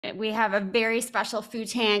We have a very special Food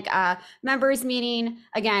Tank members meeting.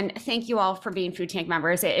 Again, thank you all for being Food Tank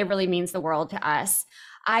members. It really means the world to us.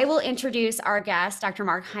 I will introduce our guest, Dr.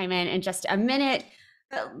 Mark Hyman, in just a minute.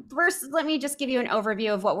 But first, let me just give you an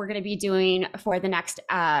overview of what we're going to be doing for the next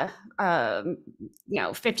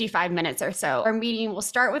 55 minutes or so. Our meeting will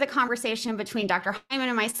start with a conversation between Dr. Hyman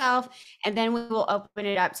and myself, and then we will open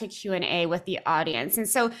it up to Q&A with the audience. And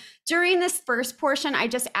so during this first portion, I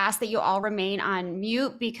just ask that you all remain on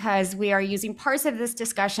mute because we are using parts of this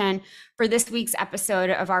discussion for this week's episode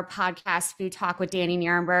of our podcast, Food Talk with Danny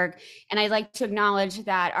Nierenberg. And I'd like to acknowledge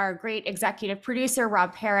that our great executive producer,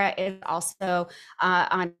 Rob Para, is also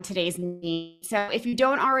on today's meeting. So if you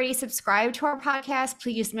don't already subscribe to our podcast,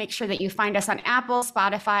 please make sure that you find us on Apple,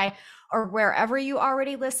 Spotify, or wherever you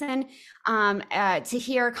already listen to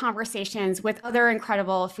hear conversations with other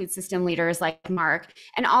incredible food system leaders like Mark.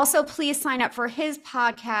 And also please sign up for his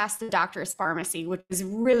podcast, The Doctor's Pharmacy, which is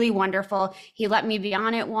really wonderful. He let me be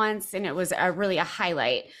on it once, and it was really a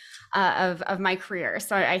highlight of my career.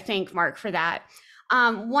 So I thank Mark for that.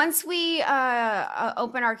 Once we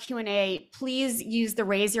open our Q&A, please use the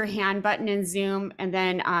raise your hand button in Zoom, and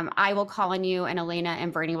then I will call on you, and Elena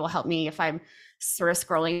and Bernie will help me if I'm sort of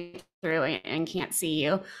scrolling through and can't see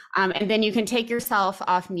you. And then you can take yourself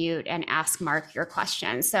off mute and ask Mark your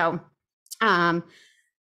question. So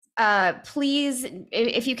please,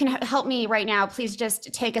 if you can help me right now, please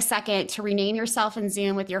just take a second to rename yourself in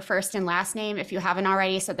Zoom with your first and last name if you haven't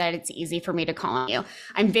already, so that it's easy for me to call on you.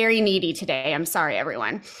 I'm very needy today. I'm sorry,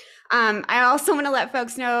 everyone. I also want to let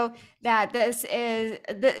folks know that this is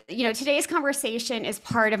today's conversation is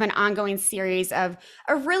part of an ongoing series of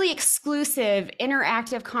really exclusive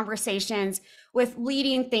interactive conversations with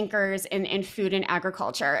leading thinkers in food and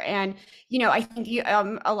agriculture. And, I think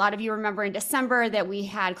a lot of you remember in December that we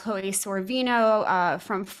had Chloe Sorvino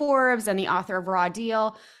from Forbes and the author of Raw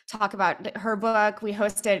Deal talk about her book. We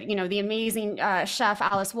hosted, the amazing chef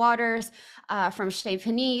Alice Waters from Chez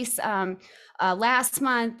Panisse last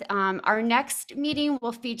month. Our next meeting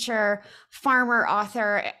will feature farmer,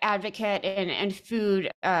 author, advocate, and food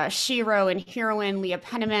shero and heroine Leah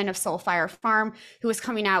Penniman of Soulfire Farm, who is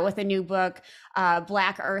coming out with a new book,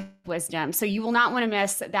 Black Earth Wisdom. So you will not want to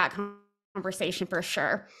miss that conversation for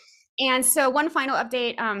sure. And so one final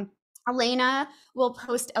update, Elena will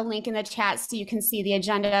post a link in the chat so you can see the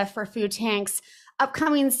agenda for Food Tank's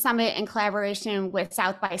upcoming summit in collaboration with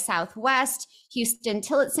South by Southwest, Houston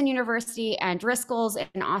Tillotson University, and Driscoll's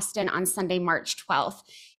in Austin on Sunday, March 12th.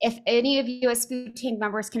 If any of you as Food Tank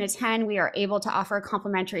members can attend, we are able to offer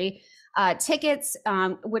complimentary tickets,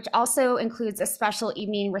 which also includes a special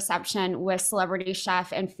evening reception with celebrity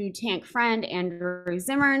chef and Food Tank friend Andrew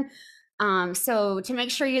Zimmern. So to make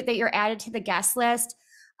sure that you're added to the guest list,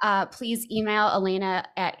 please email Elena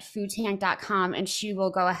at foodtank.com and she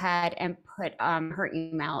will go ahead and put her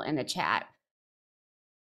email in the chat.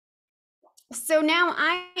 So now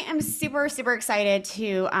I am super excited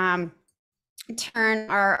to turn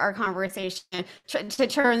our conversation to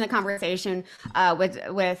turn the conversation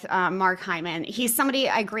with Mark Hyman. He's somebody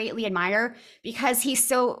I greatly admire because he's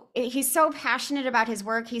so passionate about his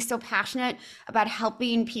work. He's so passionate about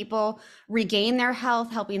helping people regain their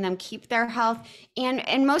health, helping them keep their health,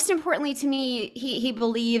 and most importantly to me, he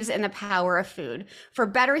believes in the power of food for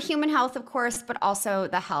better human health, of course, but also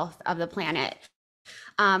the health of the planet.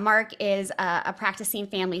 Mark is a practicing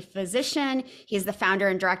family physician. He's the founder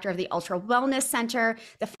and director of the Ultra Wellness Center,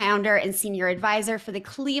 the founder and senior advisor for the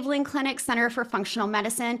Cleveland Clinic Center for Functional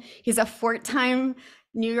Medicine. He's a four-time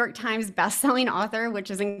New York Times bestselling author,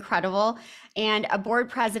 which is incredible, and a board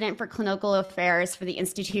president for clinical affairs for the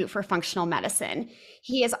Institute for Functional Medicine.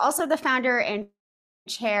 He is also the founder and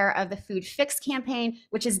chair of the Food Fix campaign,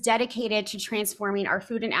 which is dedicated to transforming our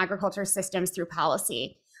food and agriculture systems through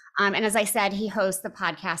policy. And as I said, he hosts the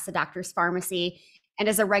podcast, The Doctor's Pharmacy, and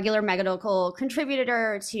is a regular medical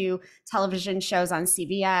contributor to television shows on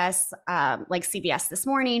CBS, like CBS This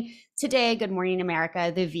Morning, Today, Good Morning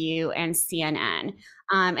America, The View, and CNN.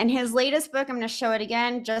 And his latest book, I'm going to show it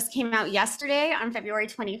again, just came out yesterday on February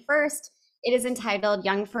 21st. It is entitled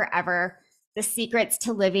Young Forever: The Secrets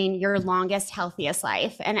to Living Your Longest, Healthiest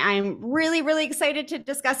Life. And I'm really excited to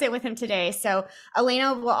discuss it with him today. So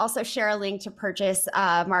Elena will also share a link to purchase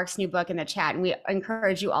Mark's new book in the chat. And we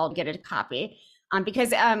encourage you all to get a copy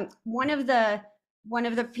because one of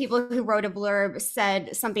the people who wrote a blurb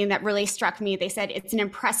said something that really struck me. They said it's an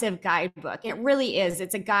impressive guidebook. It really is.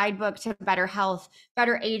 It's a guidebook to better health,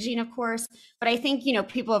 better aging, of course. But I think,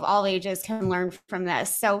 people of all ages can learn from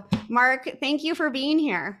this. So Mark, thank you for being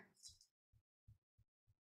here.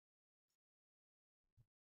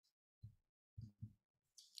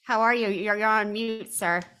 How are you? You're on mute,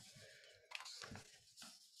 sir.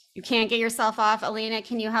 You can't get yourself off. Alina,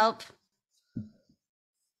 can you help?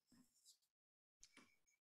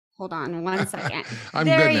 Hold on one second. I'm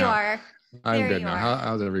There good you now. are. I'm There good you now. are.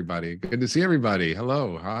 How's everybody? Good to see everybody.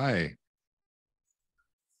 Hello. Hi.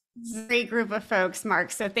 Great group of folks,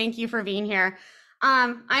 Mark. So thank you for being here.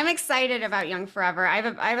 I'm excited about Young Forever. I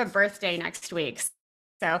have a birthday next week.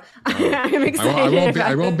 So Oh, I'm I excited won't be,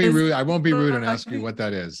 I about won't be this rude. I won't be rude and book. ask you what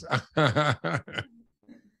that is.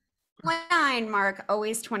 29, Mark,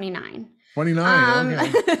 always 29. 29. Um,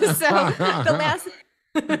 Okay. so the last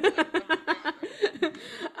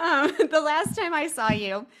the last time I saw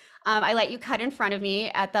you, I let you cut in front of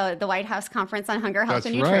me at the White House Conference on Hunger, Health,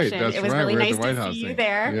 and That's right. Nutrition. It That's was right. really We're at the nice to White see House you thing.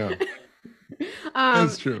 there. Yeah,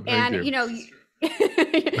 that's true. Thank And you.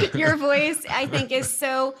 your voice, I think, is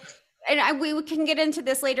so. And we can get into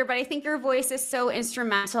this later, but I think your voice is so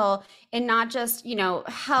instrumental in not just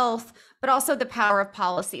health, but also the power of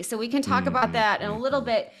policy. So we can talk about Mhm, that in a little mhm.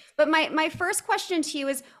 bit. But my first question to you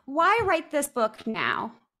is, why write this book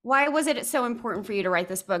now? Why was it so important for you to write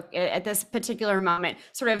this book at this particular moment?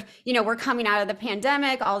 Sort of, we're coming out of the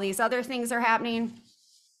pandemic, all these other things are happening.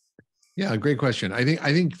 Yeah, great question. I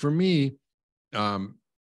think for me, um,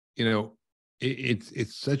 you know,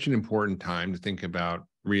 it's such an important time to think about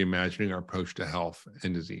reimagining our approach to health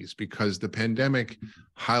and disease, because the pandemic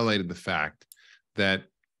highlighted the fact that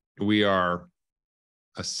we are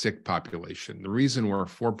a sick population. The reason we're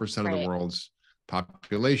 4% of the Right. world's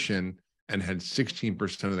population and had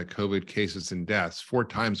 16% of the COVID cases and deaths, 4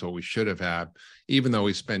 times what we should have had, even though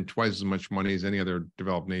we spend twice as much money as any other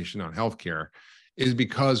developed nation on healthcare, is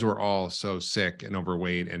because we're all so sick and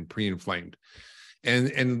overweight and pre-inflamed.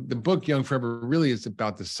 And the book Young Forever really is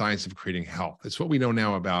about the science of creating health. It's what we know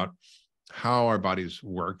now about how our bodies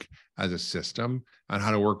work as a system and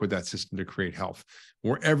how to work with that system to create health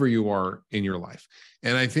wherever you are in your life.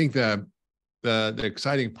 And I think that the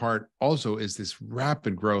exciting part also is this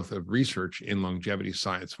rapid growth of research in longevity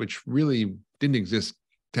science, which really didn't exist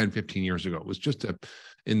 10, 15 years ago. It was just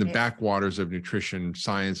in the backwaters of nutrition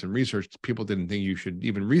science and research. People didn't think you should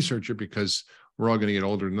even research it because we're all going to get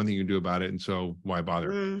older and nothing you can do about it. And so why bother?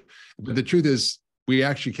 Mm, But the truth is, we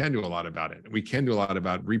actually can do a lot about it. We can do a lot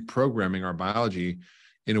about reprogramming our biology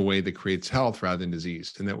in a way that creates health rather than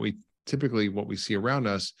disease. And that we typically, what we see around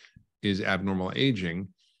us is abnormal aging,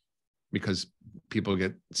 because people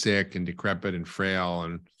get sick and decrepit and frail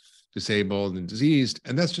and disabled and diseased.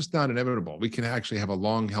 And that's just not inevitable. We can actually have a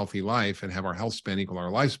long, healthy life and have our health span equal our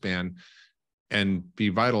lifespan and be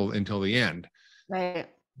vital until the end. right.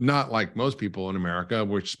 Not like most people in America,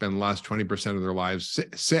 which spend the last 20% of their lives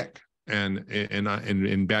sick and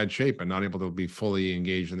in bad shape and not able to be fully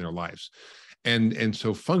engaged in their lives. And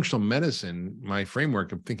so functional medicine, my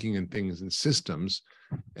framework of thinking in things in systems,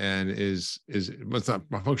 and is what's not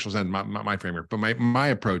my functional is not my framework, but my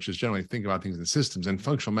approach is generally think about things in systems. And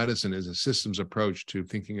functional medicine is a systems approach to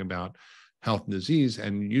thinking about health and disease,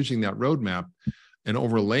 and using that roadmap and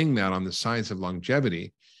overlaying that on the science of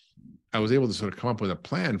longevity. I was able to sort of come up with a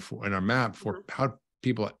plan for and a map for how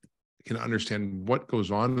people can understand what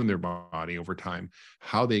goes on in their body over time,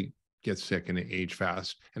 how they get sick and they age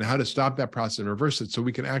fast, and how to stop that process and reverse it, so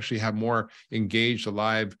we can actually have more engaged,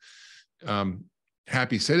 alive,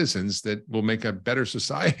 happy citizens that will make a better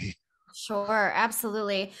society. Sure,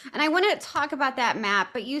 absolutely. And I want to talk about that map,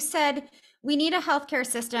 but you said we need a healthcare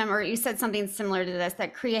system, or you said something similar to this,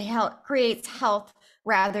 that creates health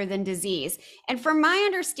rather than disease. And from my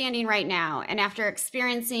understanding right now, and after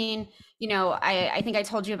experiencing, I think I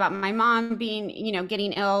told you about my mom being,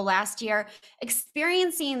 getting ill last year,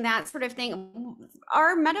 experiencing that sort of thing,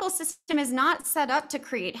 our medical system is not set up to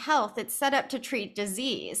create health, it's set up to treat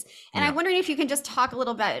disease. And I'm Yeah, wondering if you can just talk a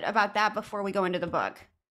little bit about that before we go into the book.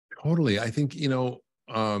 totally. I think the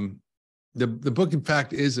book, in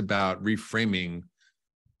fact, is about reframing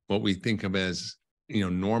what we think of as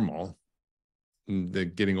normal, the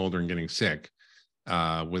getting older and getting sick,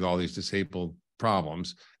 with all these disabled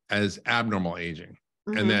problems, as abnormal aging,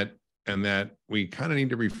 and Mhm. that we kind of need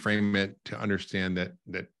to reframe it to understand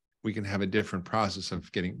that we can have a different process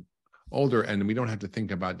of getting older, and we don't have to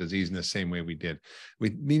think about disease in the same way we did. We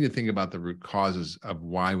need to think about the root causes of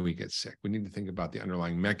why we get sick. We need to think about the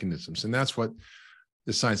underlying mechanisms, and that's what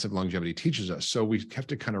the science of longevity teaches us. So we have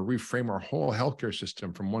to kind of reframe our whole healthcare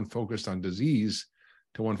system from one focused on disease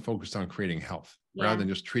to one focused on creating health. Rather Yeah. than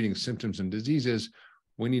just treating symptoms and diseases,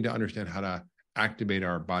 we need to understand how to activate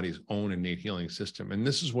our body's own innate healing system. And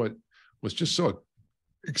this is what was just so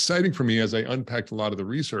exciting for me as I unpacked a lot of the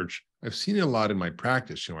research. I've seen it a lot in my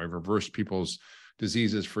practice. I've reversed people's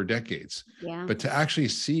diseases for decades, Yeah. but to actually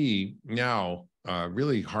see now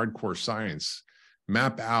really hardcore science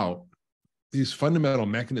map out these fundamental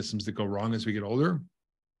mechanisms that go wrong as we get older,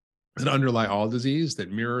 that underlie all disease,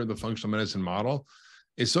 that mirror the functional medicine model,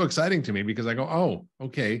 is so exciting to me, because I go, oh,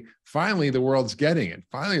 okay, finally the world's getting it.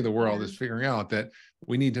 Finally, the world is figuring out that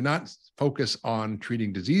we need to not focus on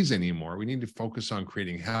treating disease anymore. We need to focus on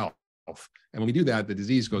creating health. And when we do that, the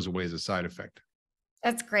disease goes away as a side effect.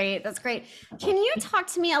 That's great. That's great. Can you talk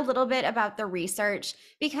to me a little bit about the research?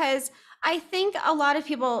 Because I think a lot of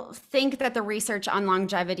people think that the research on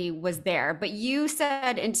longevity was there, but you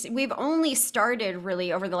said, and we've only started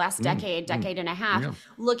really over the last decade and a half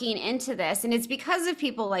looking into this. And it's because of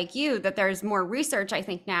people like you that there's more research, I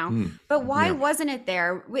think, now. But why wasn't it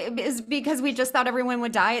there? Is because we just thought everyone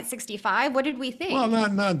would die at 65? What did we think? Well,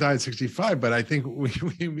 not die at 65, but I think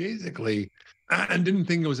we basically and didn't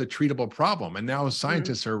think it was a treatable problem. And now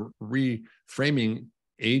scientists are reframing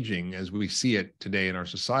aging as we see it today in our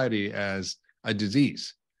society as a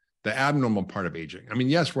disease, the abnormal part of aging. I mean,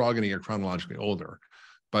 yes, we're all going to get chronologically older,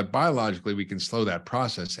 but biologically we can slow that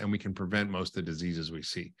process and we can prevent most of the diseases we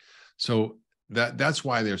see. So that's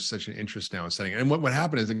why there's such an interest now in studying. And what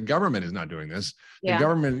happened is the government is not doing this. The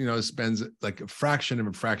government, spends like a fraction of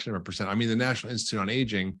a percent. I mean, the National Institute on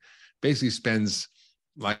Aging basically spends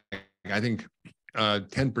like, I think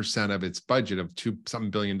 10% of its budget of $2-something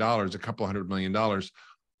billion, a couple $100 million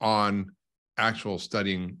on actual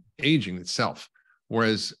studying aging itself.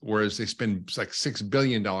 Whereas they spend like $6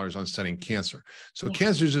 billion on studying cancer. So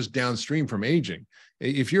cancer is just downstream from aging.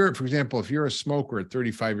 If you're, for example, if you're a smoker at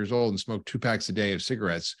 35 years old and smoke 2 packs a day of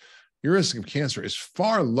cigarettes, your risk of cancer is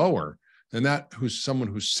far lower than that someone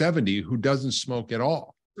who's 70 who doesn't smoke at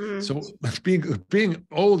all. So being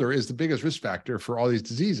older is the biggest risk factor for all these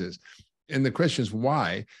diseases. And the question is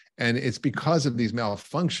why? And it's because of these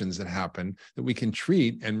malfunctions that happen that we can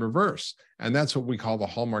treat and reverse. And that's what we call the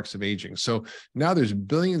hallmarks of aging. So now there's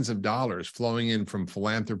billions of dollars flowing in from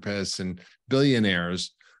philanthropists and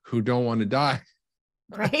billionaires who don't want to die.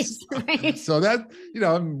 Right. So that,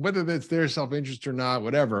 whether that's their self-interest or not,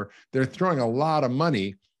 whatever, they're throwing a lot of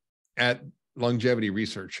money at longevity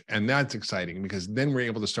research. And that's exciting because then we're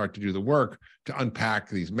able to start to do the work to unpack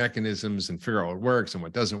these mechanisms and figure out what works and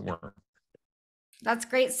what doesn't work. That's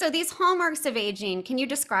great. So these hallmarks of aging, can you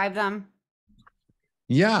describe them?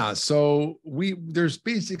 Yeah. So there's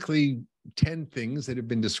basically 10 things that have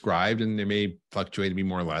been described, and they may fluctuate to be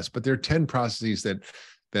more or less, but there are 10 processes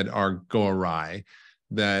that go awry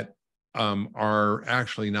that are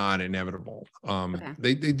actually not inevitable.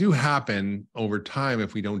 They do happen over time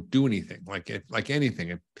if we don't do anything. Like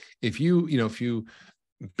anything, if you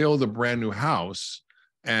build a brand new house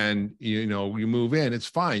and you move in, it's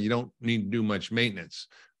fine. You don't need to do much maintenance.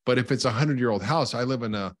 But if it's a 100-year-old house, I live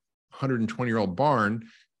in a 120-year-old barn,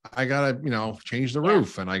 I gotta change the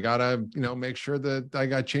roof, and I gotta make sure that I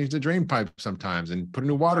got to change the drain pipe sometimes and put a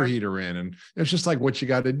new water heater in, and it's just like what you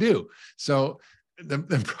got to do. So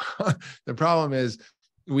the problem is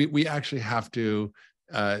we actually have to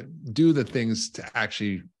do the things to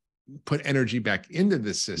actually put energy back into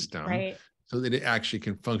the system so that it actually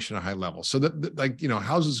can function at a high level. So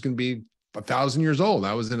houses can be 1,000 years old.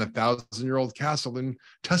 I was in a 1,000-year-old castle in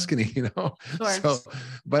Tuscany, Sure. So,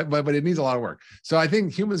 but it needs a lot of work. So I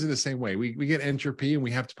think humans are the same way. We get entropy, and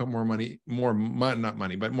we have to put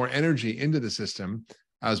more energy into the system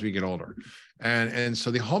as we get older. And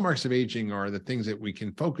so the hallmarks of aging are the things that we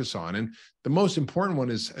can focus on. And the most important one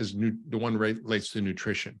is the one relates to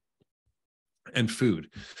nutrition and food,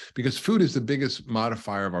 because food is the biggest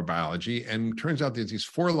modifier of our biology. And it turns out there's these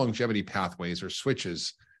 4 longevity pathways or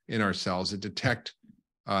switches in our cells that detect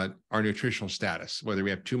our nutritional status, whether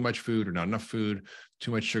we have too much food or not enough food,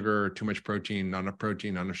 too much sugar, too much protein, not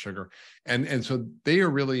enough sugar. And so they are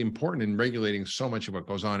really important in regulating so much of what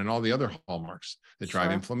goes on, and all the other hallmarks that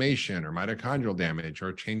drive inflammation or mitochondrial damage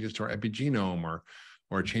or changes to our epigenome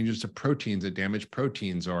or changes to proteins that damage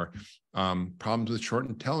proteins or problems with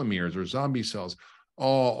shortened telomeres or zombie cells.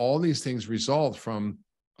 All these things result from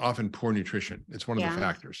often poor nutrition. It's one of the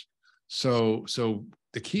factors. So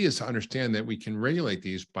the key is to understand that we can regulate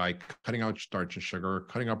these by cutting out starch and sugar,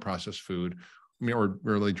 cutting out processed food, or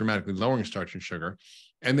really dramatically lowering starch and sugar,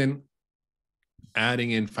 and then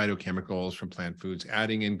adding in phytochemicals from plant foods,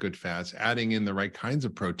 adding in good fats, adding in the right kinds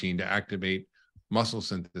of protein to activate muscle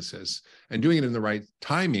synthesis, and doing it in the right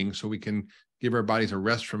timing so we can give our bodies a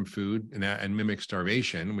rest from food and mimic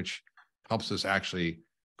starvation, which helps us actually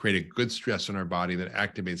create a good stress in our body that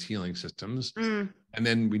activates healing systems. And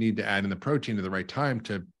then we need to add in the protein at the right time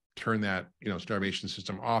to turn that starvation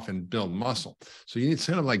system off and build muscle. So you need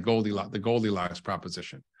kind of like the Goldilocks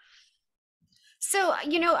proposition. So,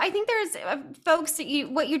 I think there's folks,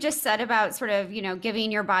 what you just said about sort of,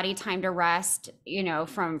 giving your body time to rest,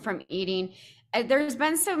 from eating. There's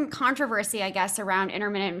been some controversy, I guess, around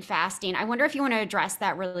intermittent fasting. I wonder if you want to address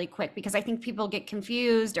that really quick, because I think people get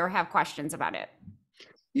confused or have questions about it.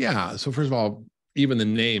 Yeah. So first of all, even the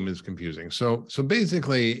name is confusing. So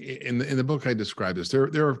basically, in the book I describe this.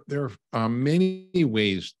 There are many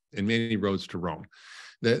ways and many roads to Rome.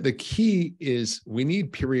 The key is we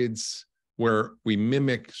need periods where we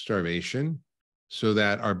mimic starvation, so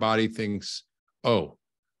that our body thinks, oh,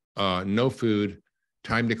 no food,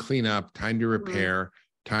 time to clean up, time to Mhm. repair,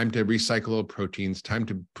 time to recycle proteins, time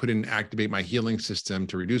to put in, activate my healing system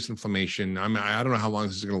to reduce inflammation. I don't know how long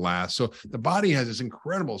this is going to last. So the body has this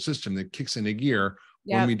incredible system that kicks into gear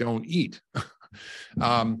when we Yep. don't eat.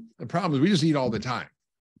 The problem is we just eat all the time.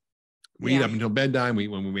 We eat Yeah. up until bedtime.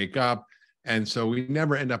 When we wake up, and so we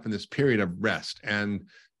never end up in this period of rest. And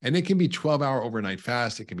it can be 12-hour overnight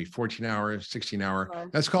fast. It can be 14 hours, 16-hour. Sure.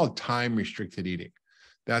 That's called time restricted eating.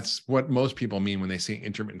 That's what most people mean when they say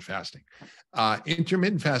intermittent fasting.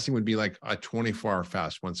 Intermittent fasting would be like a 24-hour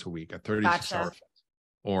fast once a week, a 36-hour Gotcha. fast,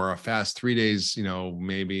 or a fast 3 days,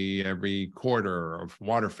 maybe every quarter, of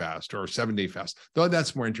water fast, or a 7-day fast. Though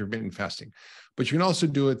that's more intermittent fasting. But you can also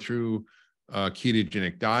do it through a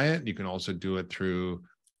ketogenic diet. You can also do it through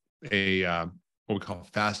a what we call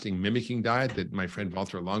fasting mimicking diet that my friend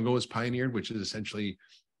Walter Longo has pioneered, which is essentially,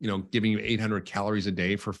 giving you 800 calories a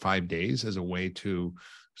day for 5 days as a way to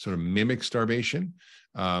sort of mimic starvation.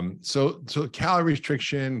 So calorie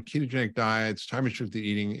restriction, ketogenic diets, time restricted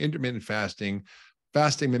eating, intermittent fasting,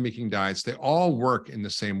 fasting mimicking diets, they all work in the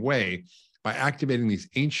same way by activating these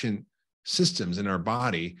ancient systems in our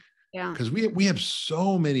body, Yeah. because we have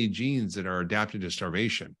so many genes that are adapted to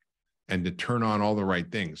starvation and to turn on all the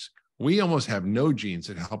right things. We almost have no genes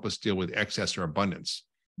that help us deal with excess or abundance,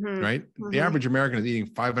 Hmm. right? The Hmm. average American is eating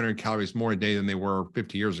 500 calories more a day than they were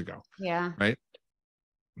 50 years ago, Yeah. right?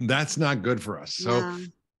 That's not good for us. So,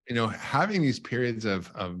 No. having these periods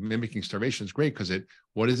of mimicking starvation is great, because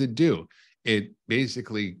what does it do? It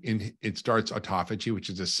basically, it starts autophagy, which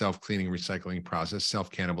is a self-cleaning, recycling process,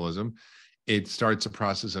 self-cannibalism. It starts a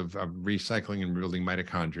process of recycling and rebuilding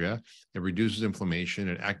mitochondria. It reduces inflammation.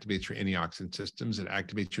 It activates your antioxidant systems. It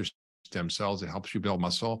activates your stem cells. It helps you build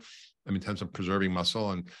muscle. In terms of preserving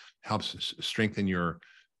muscle, and helps strengthen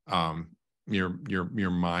um, your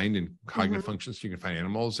mind and cognitive Hmm. functions. So you can find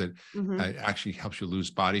animals that Hmm. actually helps you lose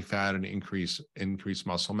body fat and increase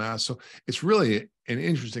muscle mass. So it's really an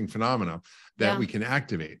interesting phenomenon that Yeah. we can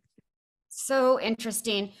activate. So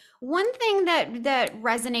interesting. One thing that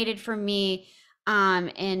resonated for me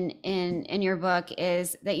in your book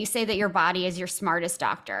is that you say that your body is your smartest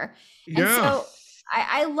doctor. And Yeah, so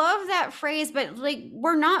I love that phrase, but like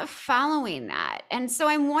we're not following that. And so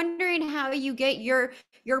I'm wondering how you get your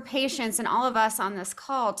patients and all of us on this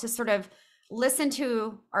call to sort of listen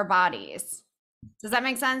to our bodies. Does that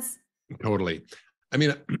make sense? totally. I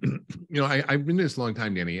mean, I've been doing this a long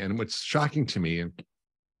time, Danny, and what's shocking to me, and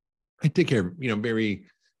I take care of, very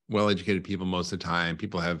well-educated people most of the time.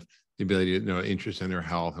 People have the ability to, interest in their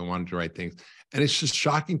health and want to do the right things. And it's just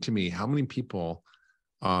shocking to me how many people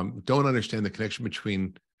don't understand the connection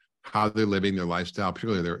between how they're living their lifestyle,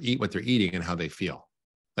 particularly what they're eating, and how they feel.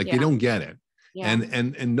 Like they Yeah. don't get it, Yeah.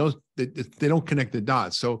 and those they don't connect the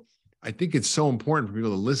dots. So I think it's so important for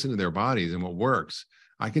people to listen to their bodies and what works.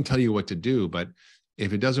 I can tell you what to do, but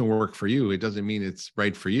if it doesn't work for you, it doesn't mean it's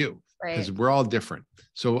right for you, because Right. we're all different.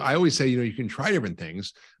 So I always say, you can try different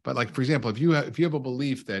things, but like, for example, if you have a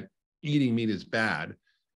belief that eating meat is bad,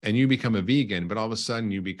 and you become a vegan, but all of a sudden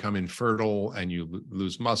you become infertile and you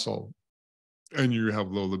lose muscle and you have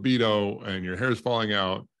low libido and your hair's falling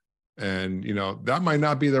out, and that might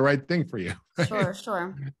not be the right thing for you. Right? Sure,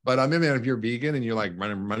 sure. But on the other hand, if you're vegan and you're like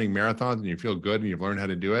running marathons and you feel good and you've learned how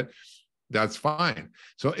to do it, that's fine.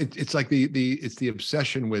 So it's like it's the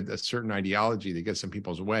obsession with a certain ideology that gets in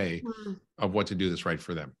people's way of what to do that's right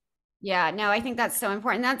for them. Yeah, no, I think that's so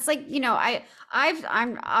important. That's like,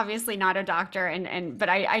 I'm obviously not a doctor and but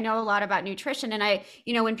I know a lot about nutrition and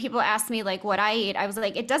when people ask me like what I eat, I was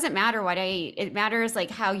like, it doesn't matter what I eat. It matters like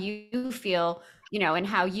how you feel, and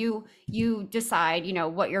how you decide,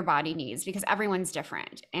 what your body needs because everyone's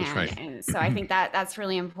different. That's And right. and so I think that that's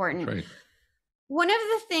really That's important. right. One of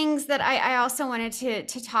the things that I also wanted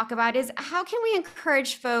to talk about is how can we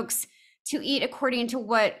encourage folks to eat according to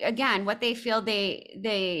what they feel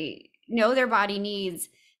they know their body needs,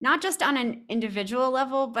 not just on an individual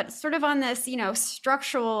level, but sort of on this,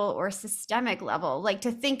 structural or systemic level, like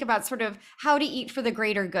to think about sort of how to eat for the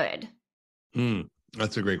greater good.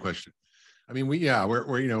 That's a great question. I mean,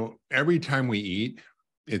 we're every time we eat,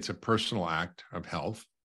 it's a personal act of health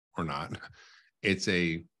or not. It's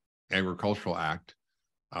a agricultural act.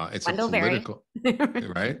 It's a Wendell Berry. political,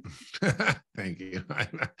 right? Thank you.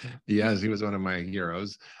 Yes, he was one of my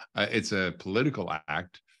heroes. It's a political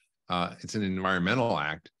act. It's an environmental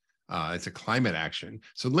act. It's a climate action.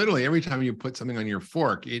 So literally every time you put something on your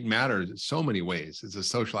fork, it matters in so many ways. It's a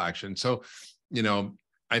social action. So, you know,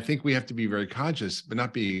 I think we have to be very conscious, but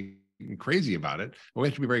not be crazy about it. But we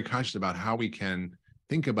have to be very conscious about how we can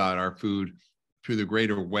think about our food through the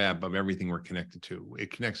greater web of everything we're connected to.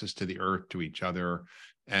 It connects us to the earth, to each other.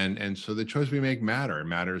 And so the choice we make matter. It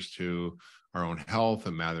matters to our own health.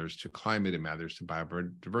 It matters to climate. It matters to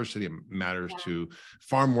biodiversity. It matters to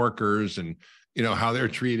farm workers and, you know, how they're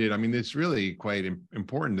treated. I mean, it's really quite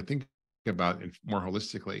important to think about it more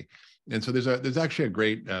holistically. And so there's actually a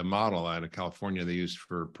great model out of California they use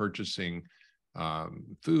for purchasing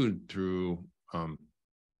food through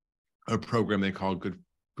a program they call Good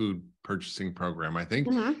Food Purchasing Program, I think.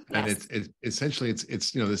 And Yes. it's essentially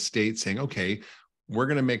it's you know, the state saying, okay, we're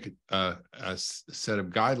going to make a set of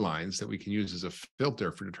guidelines that we can use as a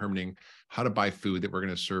filter for determining how to buy food that we're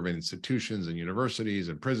going to serve in institutions and universities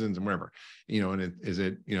and prisons and wherever, you know. And is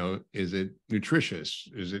it nutritious?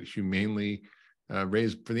 Is it humanely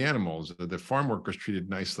raised for the animals? Are the farm workers treated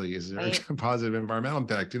nicely? Is there a positive environmental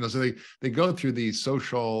impact? You know, so they go through the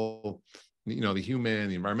social, you know, the human,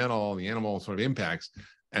 the environmental, the animal sort of impacts,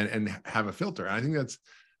 and have a filter. And I think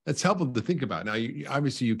that's helpful to think about. Now,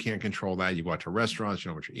 obviously you can't control that. You go out to restaurants, you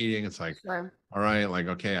know what you're eating. It's like, all right, like,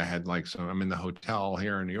 okay, I had like I'm in the hotel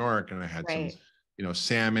here in New York and I had some, you know,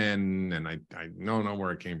 salmon, and I don't know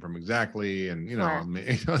where it came from exactly. And, you know,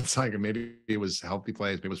 it's like, maybe it was a healthy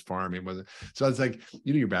place, maybe it was farm, it wasn't. So it's like,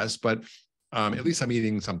 you do your best, but at least I'm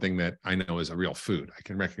eating something that I know is a real food. I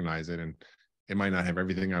can recognize it, and it might not have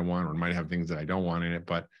everything I want, or it might have things that I don't want in it,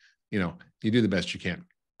 but, you know, you do the best you can.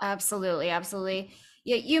 Absolutely, absolutely.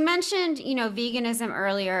 Yeah, you mentioned, you know, veganism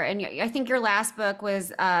earlier, and I think your last book was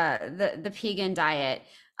the Pegan diet,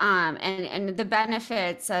 and the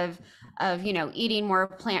benefits of you know, eating more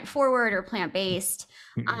plant forward or plant based.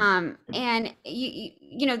 And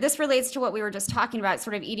you know, this relates to what we were just talking about,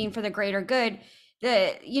 sort of eating for the greater good.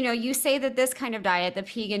 You know, you say that this kind of diet, the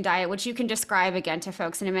Pegan diet, which you can describe again to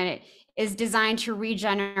folks in a minute, is designed to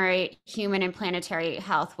regenerate human and planetary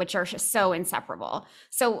health, which are so inseparable.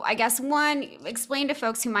 So I guess one, explain to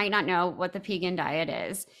folks who might not know what the Pegan diet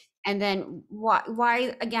is, and then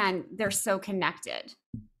why again, they're so connected.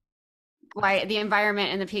 Why the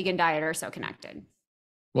environment and the Pegan diet are so connected.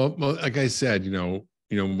 Well, like I said,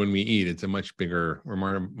 when we eat, it's a much bigger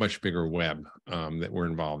web that we're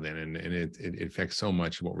involved in, and it affects so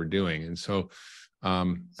much of what we're doing. And so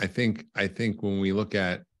I think when we look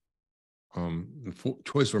at the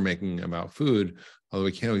choice we're making about food, although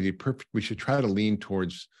we can't always be perfect, we should try to lean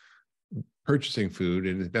towards purchasing food,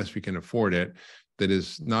 and as best we can afford it, that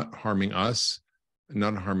is not harming us,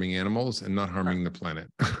 not harming animals, and not harming the planet.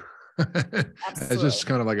 It's just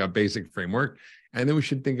kind of like a basic framework. And then we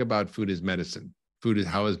should think about food as medicine.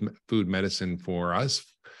 How is food medicine for us,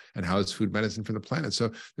 and how is food medicine for the planet?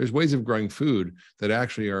 So there's ways of growing food that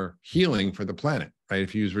actually are healing for the planet, right?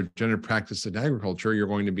 If you use regenerative practice in agriculture, you're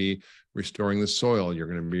going to be restoring the soil. You're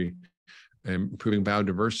going to be improving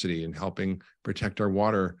biodiversity and helping protect our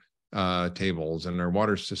water tables and our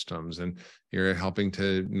water systems. And you're helping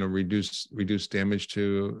to reduce damage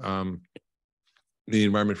to the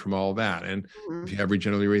environment from all that. And if you have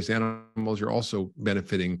regeneratively raised animals, you're also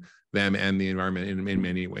benefiting them and the environment in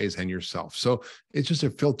many ways, and yourself. So it's just a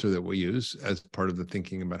filter that we use as part of the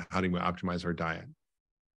thinking about how do we optimize our diet.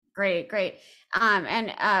 Great.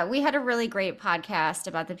 And we had a really great podcast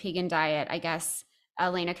about the Pegan diet. I guess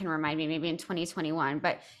Elena can remind me, maybe in 2021.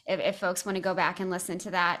 But if folks want to go back and listen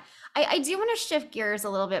to that, I do want to shift gears a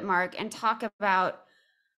little bit, Mark, and talk about,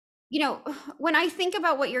 when I think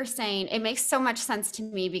about what you're saying, it makes so much sense to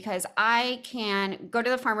me, because I can go to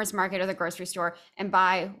the farmer's market or the grocery store and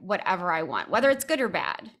buy whatever I want, whether it's good or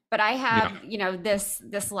bad. But I have,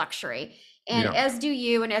 this luxury, and as do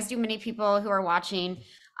you, and as do many people who are watching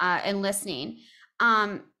and listening.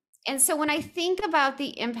 And so when I think about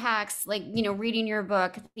the impacts, like, reading your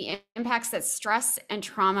book, the impacts that stress and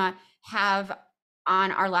trauma have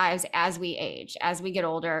on our lives as we age, as we get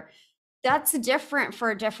older, that's different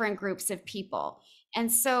for different groups of people.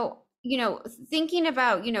 And so, thinking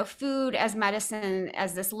about, food as medicine,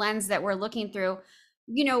 as this lens that we're looking through,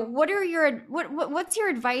 what's your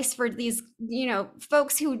advice for these,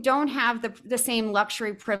 folks who don't have the same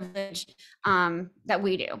luxury privilege that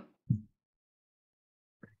we do?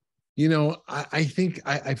 I think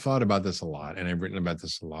I've thought about this a lot, and I've written about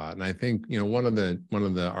this a lot. And I think, one of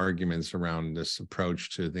the arguments around this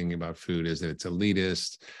approach to thinking about food is that it's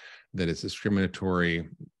elitist, that it's discriminatory.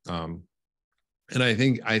 Um, and I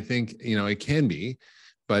think, it can be,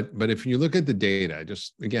 but if you look at the data,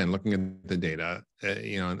 just again looking at the data,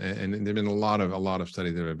 and there've been a lot of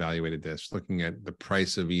studies that have evaluated this, looking at the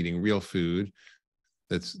price of eating real food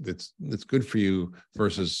that's good for you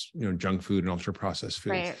versus junk food and ultra processed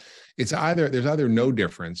food. Right. There's either no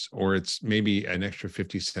difference, or it's maybe an extra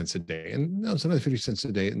 50 cents a day. And no, sometimes 50 cents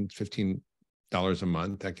a day and $15 a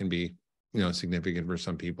month, that can be significant for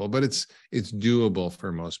some people, but it's doable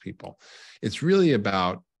for most people. It's really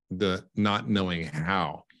about the not knowing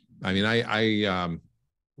how. I mean, I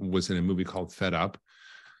was in a movie called Fed Up,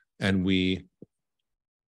 and we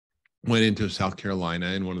went into South Carolina,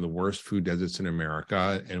 in one of the worst food deserts in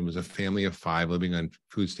America, and it was a family of 5 living on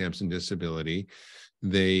food stamps and disability.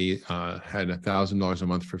 They had $1,000 a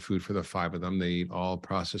month for food for the 5 of them. They eat all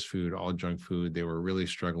processed food, all junk food. They were really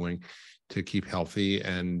struggling to keep healthy,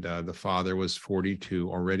 and the father was 42,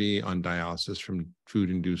 already on dialysis from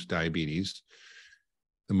food-induced diabetes.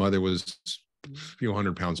 The mother was a few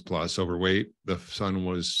hundred pounds plus overweight. The son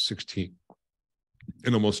was 16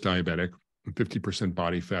 and almost diabetic. 50%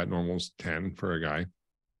 body fat, normal is 10 for a guy.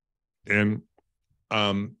 And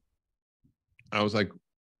I was like,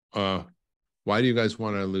 why do you guys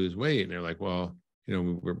want to lose weight? And they're like, well,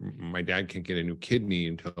 my dad can't get a new kidney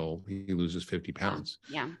until he loses 50 pounds.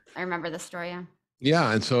 Yeah, I remember the story. Yeah.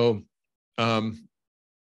 Yeah. And so, I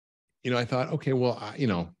thought, okay, well,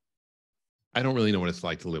 I don't really know what it's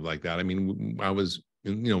like to live like that. I mean, when I was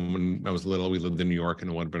little, we lived in New York in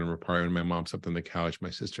a one-bedroom apartment. My mom slept on the couch. My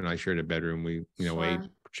sister and I shared a bedroom. We, ate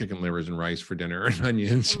chicken livers and rice for dinner and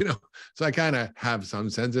onions, So I kind of have some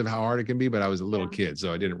sense of how hard it can be, but I was a little kid,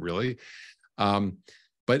 so I didn't really.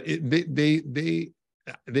 But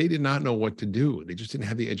they did not know what to do. They just didn't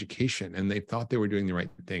have the education, and they thought they were doing the right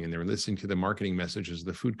thing. And they were listening to the marketing messages of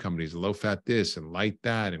the food companies, low fat this and light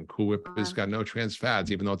that, and Cool Whip has got no trans fats,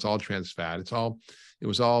 even though it's all trans fat. It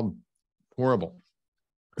was all horrible.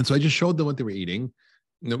 And so I just showed them what they were eating.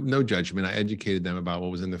 No judgment. I educated them about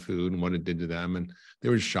what was in the food and what it did to them, and they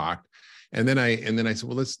were shocked. And then I said,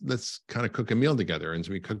 well, let's kind of cook a meal together. And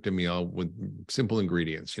so we cooked a meal with simple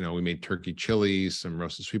ingredients. We made turkey chilies, some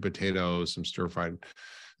roasted sweet potatoes, some stir-fried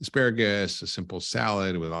asparagus, a simple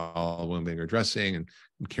salad with olive oil and vinegar dressing, and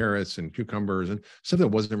carrots and cucumbers, and stuff that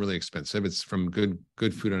wasn't really expensive. It's from good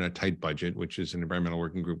food on a tight budget, which is an environmental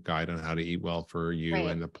working group guide on how to eat well for you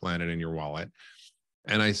and the planet and your wallet.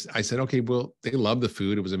 And I said, okay, well, they loved the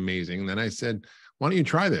food. It was amazing. And then I said, why don't you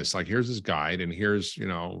try this? Like, here's this guide, and here's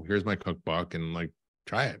my cookbook, and like,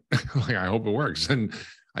 try it. Like, I hope it works. And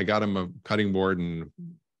I got them a cutting board and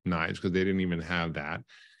knives, because they didn't even have that.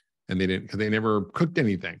 And because they never cooked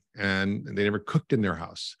anything, and they never cooked in their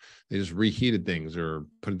house. They just reheated things or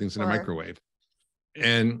put things in a microwave.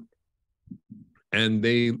 And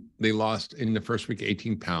they lost in the first week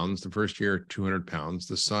 18 pounds, the first year 200 pounds.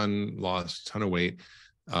 The son lost a ton of weight.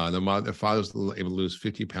 The father was able to lose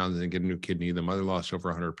 50 pounds and get a new kidney. The mother lost over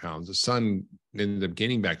 100 pounds. The son ended up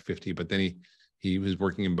gaining back 50, but then he was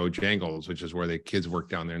working in Bojangles, which is where the kids work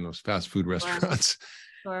down there in those fast food restaurants.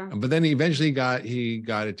 Sure. But then he eventually got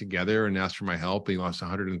it together and asked for my help. He lost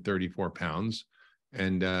 134 pounds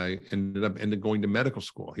and ended up going to medical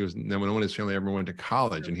schole. He was, then when his family ever went to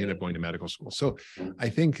college, and he ended up going to medical school. So I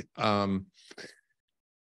think,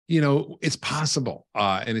 it's possible,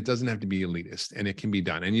 and it doesn't have to be elitist, and it can be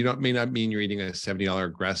done. And may not mean you're eating a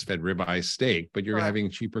 $70 grass-fed ribeye steak, but you're having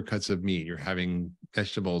cheaper cuts of meat. You're having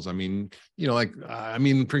vegetables. I mean,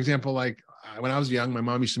 for example, like when I was young, my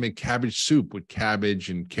mom used to make cabbage soup with cabbage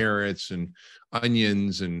and carrots and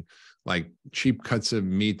onions and like cheap cuts of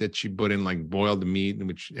meat that she put in, like boiled meat,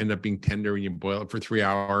 which end up being tender when you boil it for 3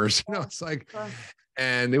 hours. It's like,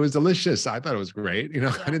 and it was delicious. I thought it was great. I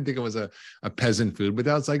didn't think it was a peasant food, but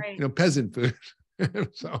that was like, peasant food.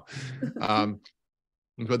 So,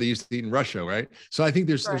 what they used to eat in Russia, right? So I think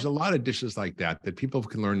there's a lot of dishes like that people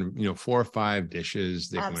can learn, 4 or 5 dishes.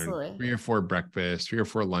 They can learn 3 or 4 breakfasts, 3 or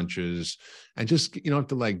 4 lunches, and just, you don't have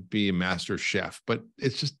to like be a master chef, but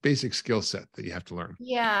it's just basic skill set that you have to learn.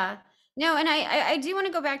 Yeah. No, and I do want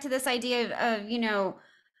to go back to this idea of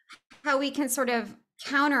how we can sort of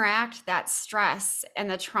counteract that stress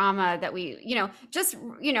and the trauma that we, just,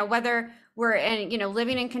 whether we're in,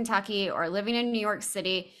 living in Kentucky or living in New York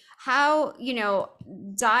City, how,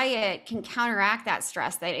 diet can counteract that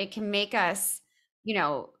stress, that it can make us,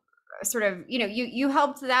 sort of, you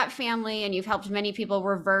helped that family, and you've helped many people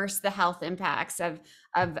reverse the health impacts of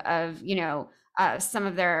some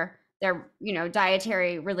of their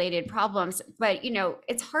dietary related problems. But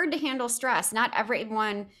it's hard to handle stress. Not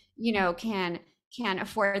everyone can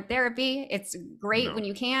afford therapy. It's great No. when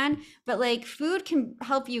you can, but like food can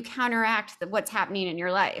help you counteract what's happening in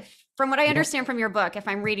your life, from what I Well, understand from your book, if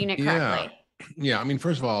I'm reading it yeah. correctly. Yeah. I mean,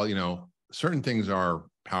 first of all, certain things are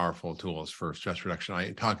powerful tools for stress reduction.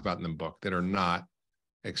 I talk about in the book that are not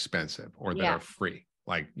expensive or that Yeah. are free,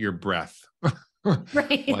 like your breath,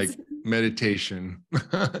 Right. like meditation,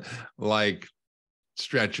 like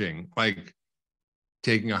stretching, like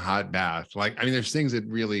taking a hot bath. Like, I mean, there's things that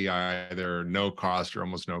really are either no cost or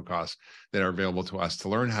almost no cost that are available to us to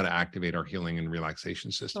learn how to activate our healing and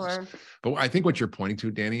relaxation systems. Sure. But I think what you're pointing to,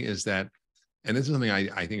 Danny, is that, and this is something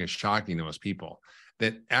I think is shocking to most people,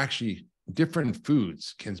 that actually different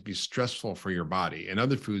foods can be stressful for your body and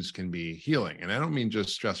other foods can be healing. And I don't mean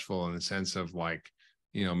just stressful in the sense of like,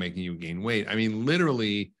 making you gain weight. I mean,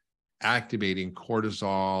 literally activating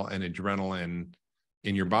cortisol and adrenaline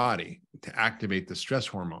in your body to activate the stress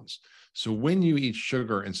hormones. So when you eat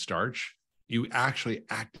sugar and starch, you actually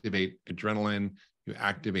activate adrenaline, you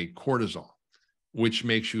activate cortisol, which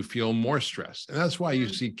makes you feel more stressed. And that's why you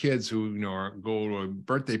see kids who, go to a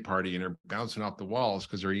birthday party and are bouncing off the walls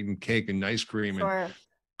because they're eating cake and ice cream and Sure.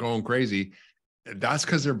 going crazy. That's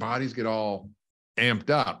because their bodies get all amped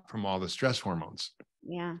up from all the stress hormones.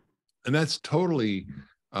 Yeah. And that's totally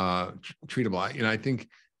treatable. I think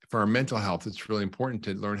for our mental health, it's really important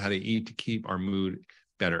to learn how to eat to keep our mood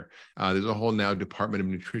better. There's a whole now department of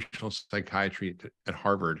nutritional psychiatry at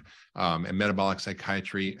Harvard and metabolic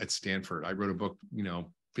psychiatry at Stanford. I wrote a book, almost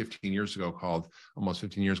 15 years ago, called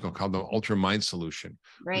The Ultra Mind Solution,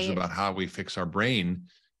 which is Right. about how we fix our brain.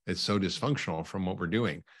 It's so dysfunctional from what we're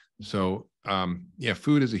doing. So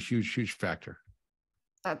food is a huge, huge factor.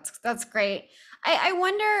 That's great. I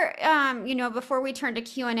wonder, before we turn to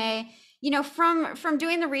Q&A, from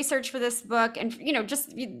doing the research for this book, and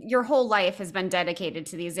just your whole life has been dedicated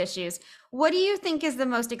to these issues. What do you think is the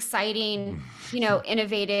most exciting,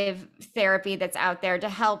 innovative therapy that's out there to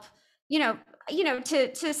help,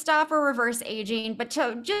 to stop or reverse aging, but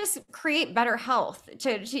to just create better health,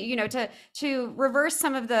 to reverse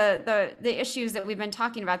some of the issues that we've been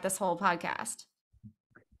talking about this whole podcast?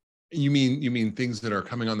 You mean things that are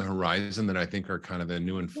coming on the horizon that I think are kind of the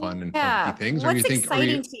new and fun and funky Yeah. things? Or you What's think,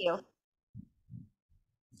 exciting to you?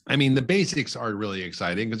 I mean, the basics are really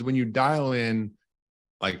exciting because when you dial in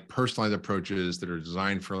like personalized approaches that are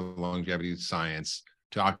designed for longevity science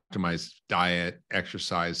to optimize diet,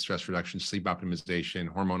 exercise, stress reduction, sleep optimization,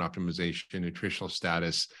 hormone optimization, nutritional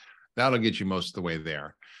status, that'll get you most of the way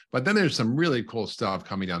there. But then there's some really cool stuff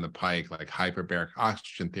coming down the pike, like hyperbaric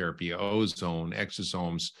oxygen therapy, ozone,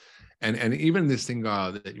 exosomes, and even this thing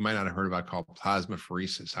that you might not have heard about called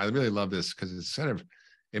plasmapheresis. I really love this because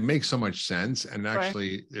it makes so much sense. And Sure.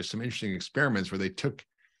 actually, there's some interesting experiments where they took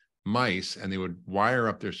mice and they would wire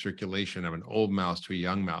up their circulation of an old mouse to a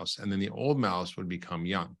young mouse, and then the old mouse would become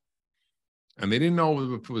young. And they didn't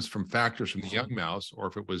know if it was from factors from the young mouse or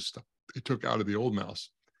if it was stuff they took out of the old mouse.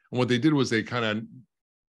 And what they did was they kind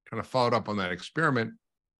of followed up on that experiment,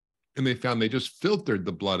 and they found they just filtered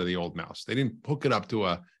the blood of the old mouse. They didn't hook it up to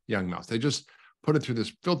a young mouse. They just put it through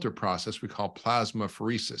this filter process we call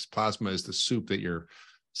plasmapheresis. Plasma is the soup that your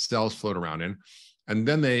cells float around in. And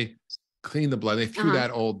then they cleaned the blood. They threw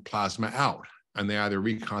that old plasma out, and they either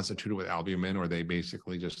reconstituted with albumin or they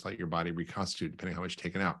basically just let your body reconstitute depending on how much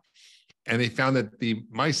taken out. And they found that the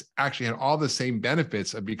mice actually had all the same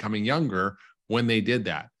benefits of becoming younger when they did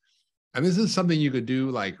that. And this is something you could do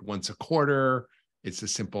like once a quarter. It's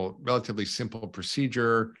a relatively simple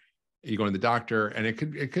procedure. You go to the doctor, and it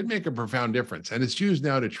could make a profound difference. And it's used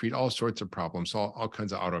now to treat all sorts of problems, all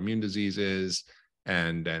kinds of autoimmune diseases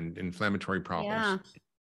and inflammatory problems.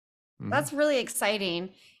 Yeah. That's really exciting.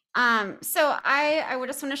 So I would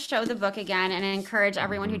just want to show the book again and encourage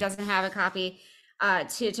everyone who doesn't have a copy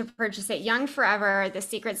to purchase it. Young Forever: The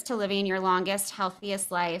Secrets to Living Your Longest,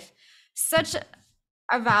 Healthiest Life. Such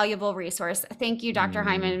a valuable resource. Thank you, Dr.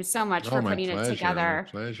 Hyman, so much for putting it together.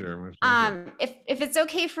 My pleasure. If it's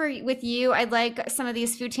okay with you, I'd like some of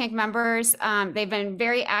these Food Tank members. They've been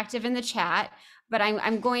very active in the chat, but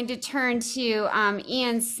I'm going to turn to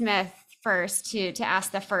Ian Smith first to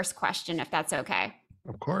ask the first question, if that's okay.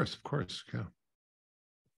 Of course. Yeah.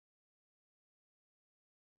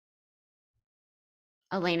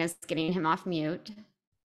 Elena's getting him off mute.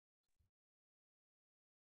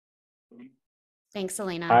 Thanks,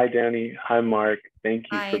 Elena. Hi, Danny. Hi, Mark. Thank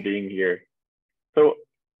you for being here. So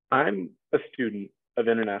I'm a student of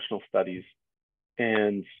international studies,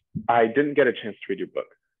 and I didn't get a chance to read your book,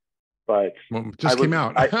 but just came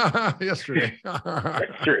out yesterday.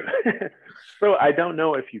 That's true. So I don't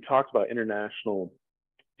know if you talked about international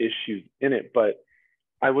issues in it, but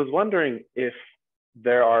I was wondering if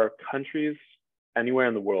there are countries anywhere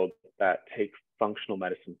in the world that take functional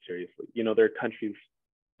medicine seriously. You know, there are countries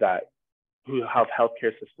who have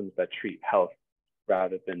healthcare systems that treat health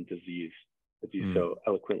rather than disease, as you so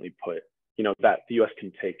eloquently put, you know, that the US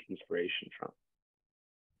can take inspiration from.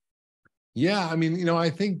 Yeah, I mean, you know, I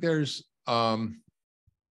think there's a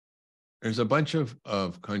bunch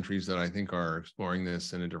of countries that I think are exploring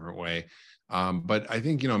this in a different way. But I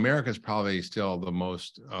think, you know, America is probably still the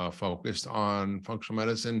most focused on functional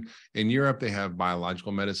medicine. In Europe, they have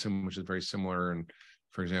biological medicine, which is very similar. And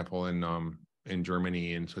for example, in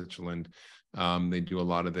Germany and Switzerland, they do a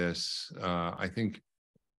lot of this. I think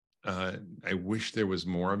I wish there was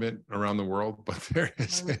more of it around the world, but there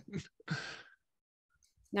isn't.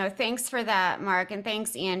 No, thanks for that, Mark. And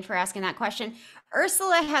thanks, Ian, for asking that question.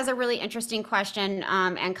 Ursula has a really interesting question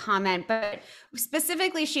and comment, but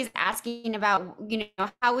specifically she's asking about, you know,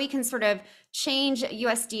 how we can sort of change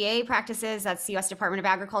USDA practices, that's the US Department of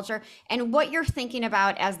Agriculture, and what you're thinking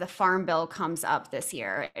about as the Farm Bill comes up this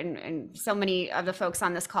year. And so many of the folks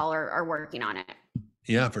on this call are working on it.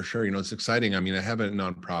 Yeah, for sure. You know, it's exciting. I mean, I have a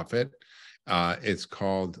nonprofit. It's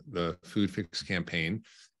called the Food Fix Campaign.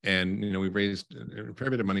 And, you know, we've raised a fair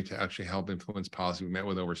bit of money to actually help influence policy. We met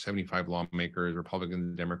with over 75 lawmakers, Republicans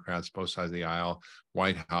and Democrats, both sides of the aisle,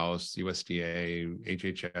 White House, USDA,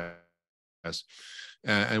 HHS.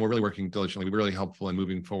 And we're really working diligently. We're really helpful in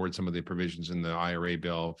moving forward some of the provisions in the IRA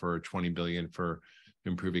bill for $20 billion for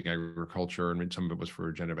improving agriculture, and some of it was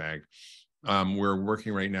for Gen Ag. We're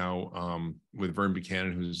working right now with Vern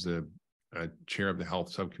Buchanan, who's the chair of the Health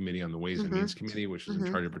Subcommittee on the Ways and Means Committee, which is in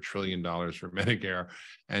charge of $1 trillion for Medicare.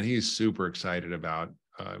 And he's super excited about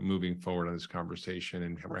moving forward on this conversation.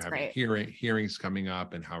 And we're having hearings coming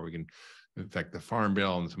up, and how we can affect the Farm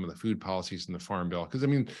Bill and some of the food policies in the Farm Bill. Because I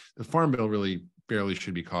mean, the Farm Bill really barely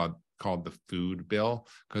should be called the food bill,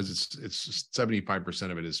 because it's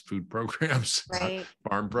 75% of it is food programs, not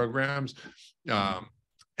farm programs.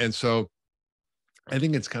 And so I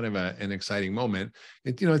think it's kind of an exciting moment.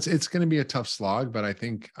 You know, it's going to be a tough slog, but I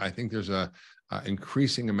think there's a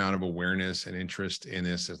increasing amount of awareness and interest in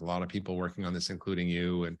this. There's a lot of people working on this, including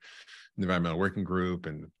you and the Environmental Working Group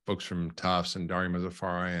and folks from Tufts and Daria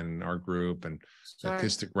Mazafari and our group and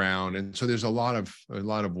Artistic Ground. And so there's a lot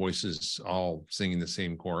of voices all singing the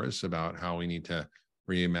same chorus about how we need to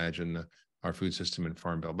reimagine our food system and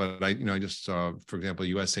Farm Bill. But I just saw, for example,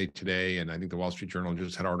 USA Today, and I think the Wall Street Journal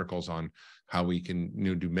just had articles on how we can, you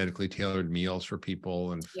know, do medically tailored meals for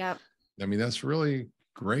people. And I mean, that's really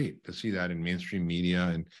great to see that in mainstream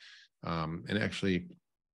media, and actually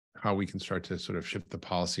how we can start to sort of shift the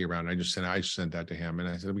policy around. I sent that to him, and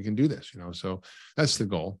I said, we can do this, you know, so that's the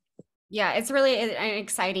goal. Yeah, it's really an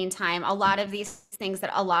exciting time. A lot of these things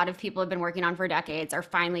that a lot of people have been working on for decades are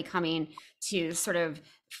finally coming to sort of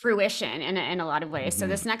fruition in a lot of ways. So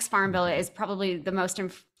this next Farm Bill is probably the most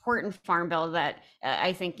important Farm Bill that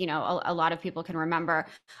I think, you know, a lot of people can remember.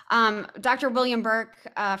 Dr. William Burke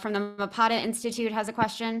from the Mapata Institute has a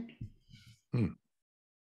question.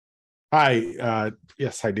 Hi,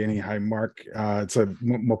 yes, hi Danny, hi Mark.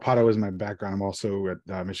 Mapata is my background. I'm also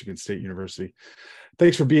at Michigan State University.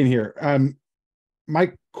 Thanks for being here.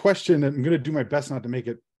 My question, I'm going to do my best not to make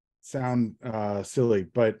it sound silly,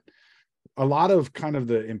 but a lot of kind of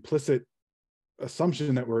the implicit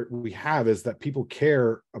assumption that we have is that people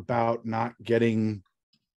care about not getting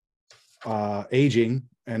aging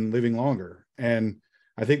and living longer. And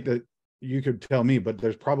I think that you could tell me, but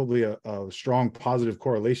there's probably a strong positive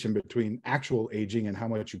correlation between actual aging and how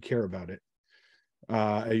much you care about it.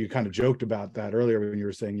 You kind of joked about that earlier when you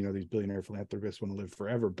were saying, you know, these billionaire philanthropists want to live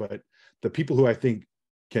forever, but the people who I think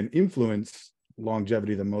can influence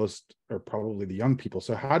longevity the most are probably the young people.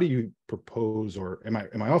 So how do you propose, or am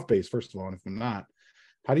I off base, first of all? And if I'm not,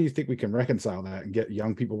 how do you think we can reconcile that and get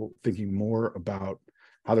young people thinking more about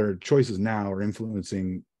how their choices now are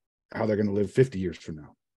influencing how they're going to live 50 years from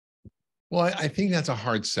now? Well, I think that's a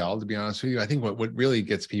hard sell, to be honest with you. I think what really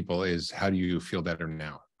gets people is, how do you feel better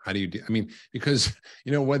now? How do you do? I mean, because,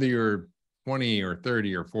 you know, whether you're 20 or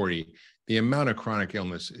 30 or 40, the amount of chronic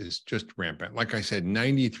illness is just rampant. Like I said,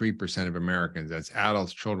 93% of Americans, that's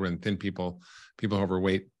adults, children, thin people, people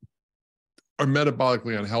overweight, are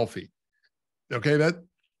metabolically unhealthy. Okay,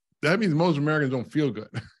 that means most Americans don't feel good.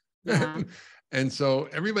 Yeah. And so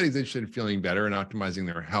everybody's interested in feeling better and optimizing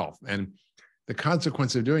their health. And the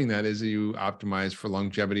consequence of doing that is that you optimize for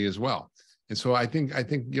longevity as well. And so I think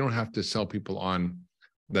you don't have to sell people on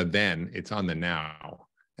the then, it's on the now.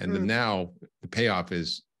 And the now, the payoff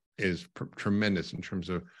is tremendous in terms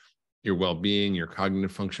of your well-being, your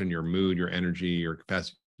cognitive function, your mood, your energy, your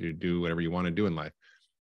capacity to do whatever you want to do in life.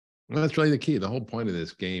 Well, that's really the key. The whole point of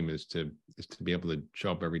this game is to be able to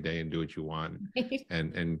show up every day and do what you want,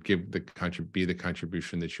 and give be the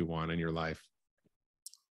contribution that you want in your life.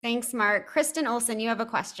 Thanks, Mark. Kristen Olson, you have a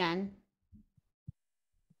question.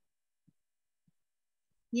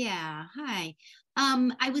 Yeah, hi.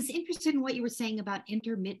 I was interested in what you were saying about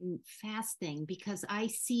intermittent fasting, because I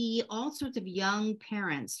see all sorts of young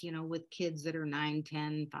parents, you know, with kids that are 9,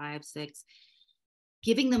 10, 5, 6,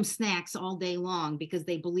 giving them snacks all day long because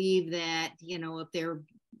they believe that, you know, if their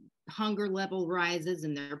hunger level rises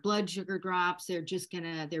and their blood sugar drops, they're just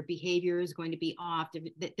their behavior is going to be off,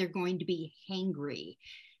 that they're going to be hangry.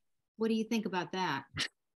 What do you think about that?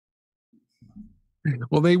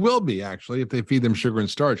 Well, they will be, actually, if they feed them sugar and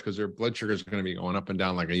starch, because their blood sugar is going to be going up and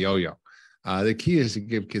down like a yo-yo. The key is to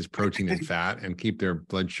give kids protein and fat and keep their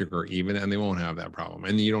blood sugar even, and they won't have that problem.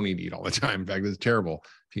 And you don't need to eat all the time. In fact, it's terrible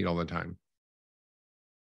to eat all the time.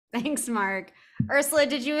 Thanks, Mark. Ursula,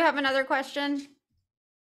 did you have another question?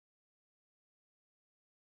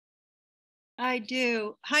 I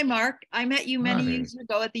do. Hi, Mark. I met you many years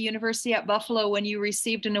ago at the University at Buffalo when you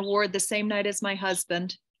received an award the same night as my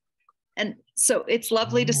husband. And so it's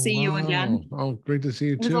lovely to see you again. Oh, great to see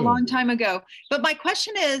you too. It was a long time ago. But my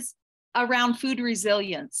question is around food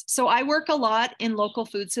resilience. So I work a lot in local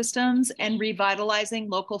food systems and revitalizing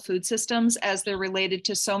local food systems as they're related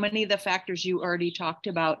to so many of the factors you already talked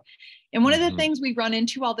about. And one of the things we run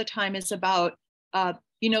into all the time is about,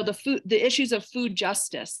 you know, the issues of food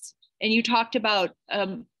justice. And you talked about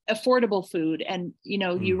affordable food, and, you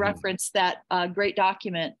know, you referenced that great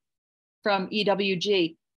document from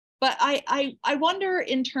EWG. But I wonder,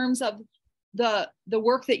 in terms of the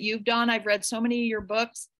work that you've done, I've read so many of your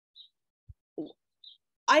books.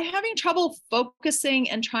 I'm having trouble focusing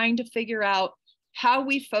and trying to figure out how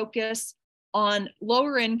we focus on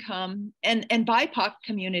lower income and BIPOC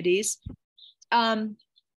communities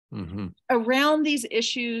around these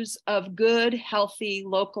issues of good, healthy,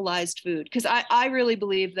 localized food. Because I really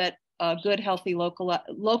believe that good, healthy,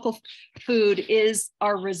 local food is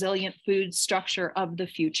our resilient food structure of the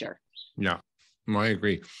future. Yeah, I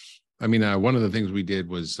agree. I mean, one of the things we did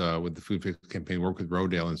was with the Food Fix campaign, work with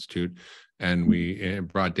Rodale Institute, and we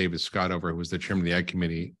brought David Scott over, who was the chairman of the Ag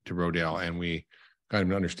Committee, to Rodale, and we got him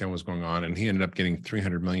to understand what's going on. And he ended up getting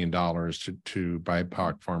 $300 million to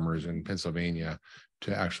BIPOC farmers in Pennsylvania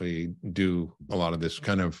to actually do a lot of this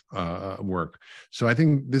kind of work. So I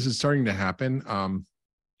think this is starting to happen.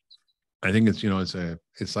 I think it's, you know,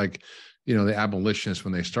 it's like, you know, the abolitionists,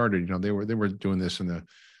 when they started, you know, they were doing this in the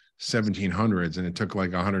 1700s, and it took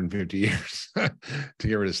like 150 years to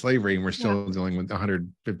get rid of slavery, and we're still dealing with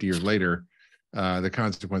 150 years later the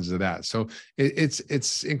consequences of that. So it's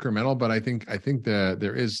incremental, but I think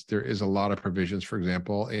there is a lot of provisions, for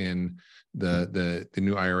example, in the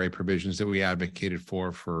new IRA provisions that we advocated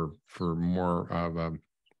for more of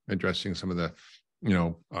addressing some of the, you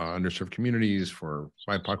know, underserved communities, for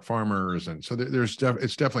BIPOC farmers, and so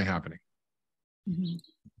it's definitely happening.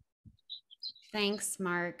 Thanks,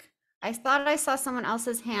 Mark. I thought I saw someone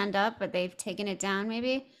else's hand up, but they've taken it down,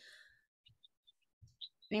 maybe.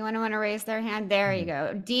 Anyone want to raise their hand? There you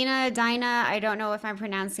go. Dinah, I don't know if I'm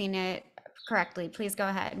pronouncing it correctly. Please go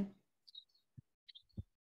ahead.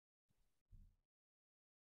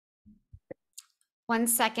 One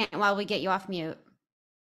second while we get you off mute.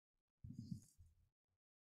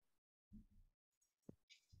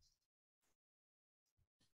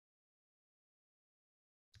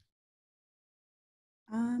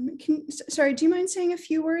 Sorry, do you mind saying a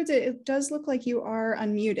few words? It does look like you are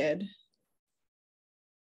unmuted.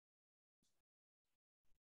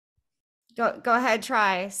 Go ahead,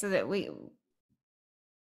 try, so that we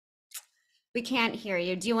can't hear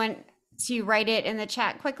you. Do you want to write it in the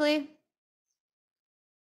chat quickly?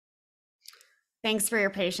 Thanks for your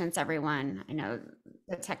patience, everyone. I know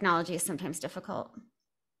the technology is sometimes difficult.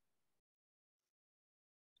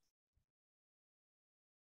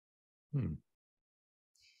 And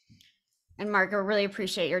Mark, I really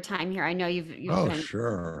appreciate your time here. I know you've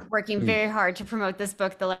been working very hard to promote this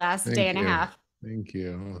book the last day and a half. Thank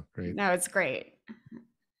you. Oh, great. No, it's great.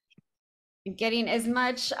 Getting as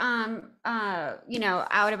much, you know,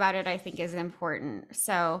 out about it, I think, is important.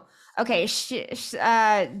 So, okay,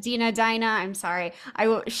 Dinah, I'm sorry.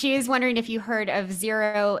 She is wondering if you heard of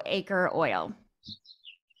 0 Acre Oil.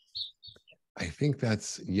 I think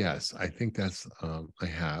that's, yes. I think that's, I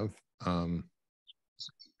have.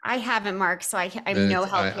 I haven't, Mark, so I have no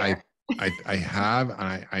help here. I have,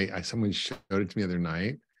 and I someone showed it to me the other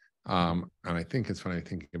night, and I think it's what I'm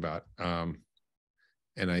thinking about.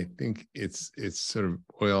 And I think it's sort of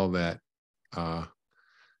oil that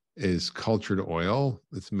is cultured oil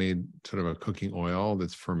that's made sort of a cooking oil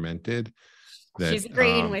that's fermented. That She's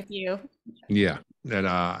agreeing with you. yeah, that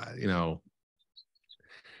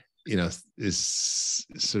is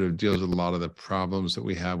sort of deals with a lot of the problems that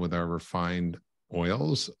we have with our refined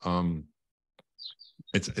oils.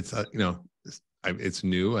 It's it's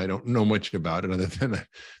new. I don't know much about it other than I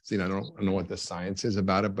don't know what the science is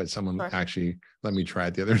about it, but someone actually let me try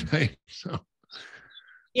it the other night. So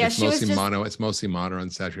yeah, it's mostly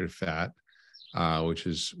monounsaturated fat, which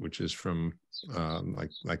is from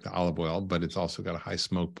like the olive oil, but it's also got a high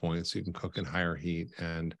smoke point, so you can cook in higher heat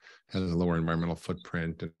and has a lower environmental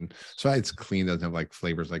footprint. And so it's clean, doesn't have like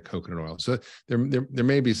flavors like coconut oil. So there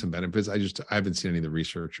may be some benefits. I haven't seen any of the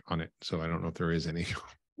research on it, so I don't know if there is any.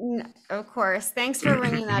 Of course. Thanks for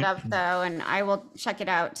bringing that up, though, and I will check it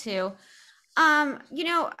out too.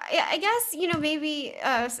 I guess, maybe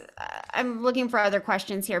I'm looking for other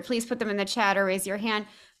questions here. Please put them in the chat or raise your hand.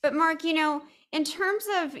 But Mark, in terms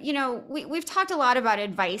of, we've talked a lot about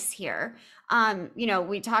advice here.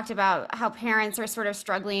 We talked about how parents are sort of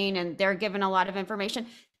struggling and they're given a lot of information.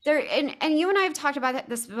 And you and I have talked about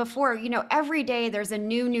this before, every day there's a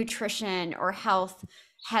new nutrition or health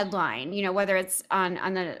headline, whether it's on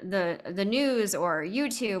the news or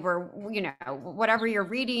YouTube or, whatever you're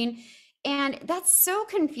reading. And that's so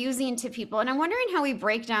confusing to people. And I'm wondering how we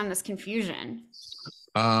break down this confusion.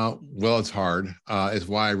 Well, it's hard. It's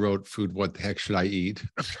why I wrote Food, What the Heck Should I Eat?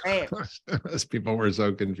 Right. As people were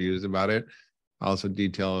so confused about it. I also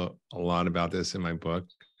detail a lot about this in my book.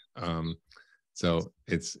 So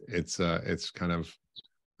it's kind of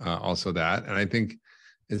also that. And I think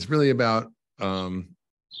it's really about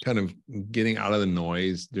kind of getting out of the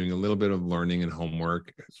noise, doing a little bit of learning and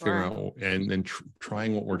homework, figuring out, and then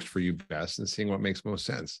trying what works for you best and seeing what makes most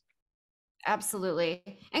sense. Absolutely.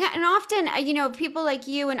 And often, people like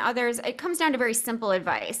you and others, it comes down to very simple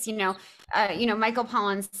advice. Michael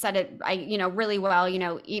Pollan said it, really well,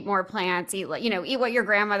 eat more plants, eat what your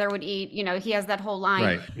grandmother would eat. He has that whole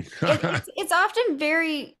line. Right. It's often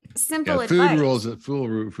very simple food advice.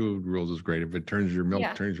 Food rules is great. If it turns your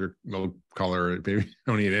milk color, maybe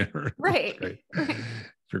don't eat it. Right.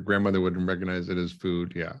 Your grandmother wouldn't recognize it as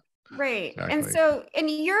food. Yeah. Right. Exactly. And so, and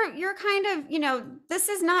you're kind of, this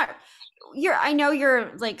is not, I know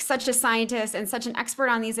you're like such a scientist and such an expert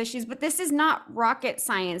on these issues, but this is not rocket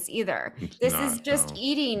science either. This is just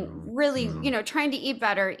eating really, trying to eat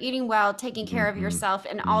better, eating well, taking care of yourself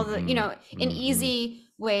and all the, in easy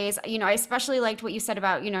ways. I especially liked what you said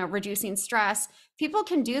about, reducing stress. People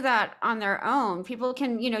can do that on their own. People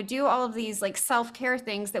can, do all of these like self-care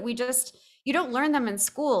things that you don't learn them in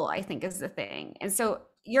school, I think is the thing. And so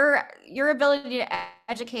your ability to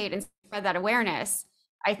educate and spread that awareness,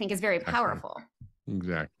 I think, is very powerful.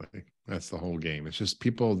 Exactly. That's the whole game. It's just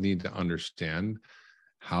people need to understand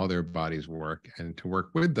how their bodies work and to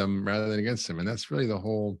work with them rather than against them. And that's really the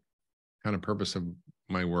whole kind of purpose of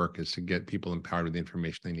my work, is to get people empowered with the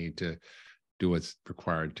information they need to do what's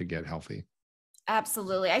required to get healthy.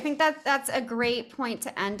 Absolutely. I think that's a great point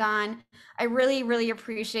to end on. I really, really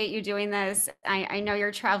appreciate you doing this. I know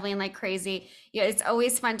you're traveling like crazy. Yeah, it's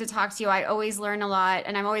always fun to talk to you. I always learn a lot,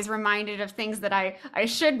 and I'm always reminded of things that I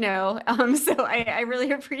should know. So I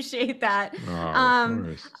really appreciate that.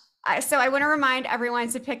 So I want to remind everyone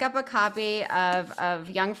to pick up a copy of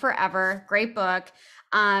Young Forever. Great book.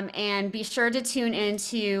 And be sure to tune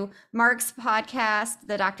into Mark's podcast,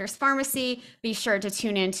 The Doctor's Pharmacy. Be sure to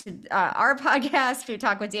tune into our podcast, Food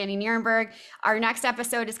Talk with Danny Nierenberg. Our next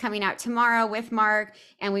episode is coming out tomorrow with Mark,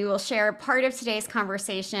 and we will share part of today's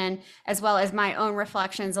conversation, as well as my own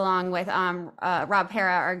reflections along with Rob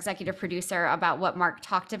Pera, our executive producer, about what Mark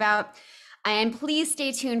talked about. And please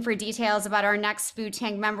stay tuned for details about our next Food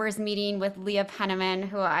Tank members meeting with Leah Penniman,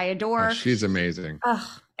 who I adore. Oh, she's amazing.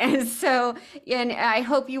 And so, and I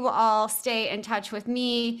hope you will all stay in touch with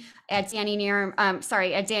me at Danielle at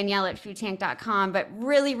foodtank.com. But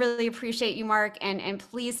really, really appreciate you, Mark. And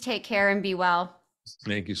please take care and be well.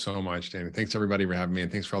 Thank you so much, Danny. Thanks everybody for having me.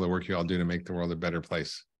 And thanks for all the work you all do to make the world a better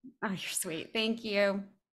place. Oh, you're sweet. Thank you.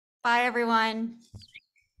 Bye, everyone.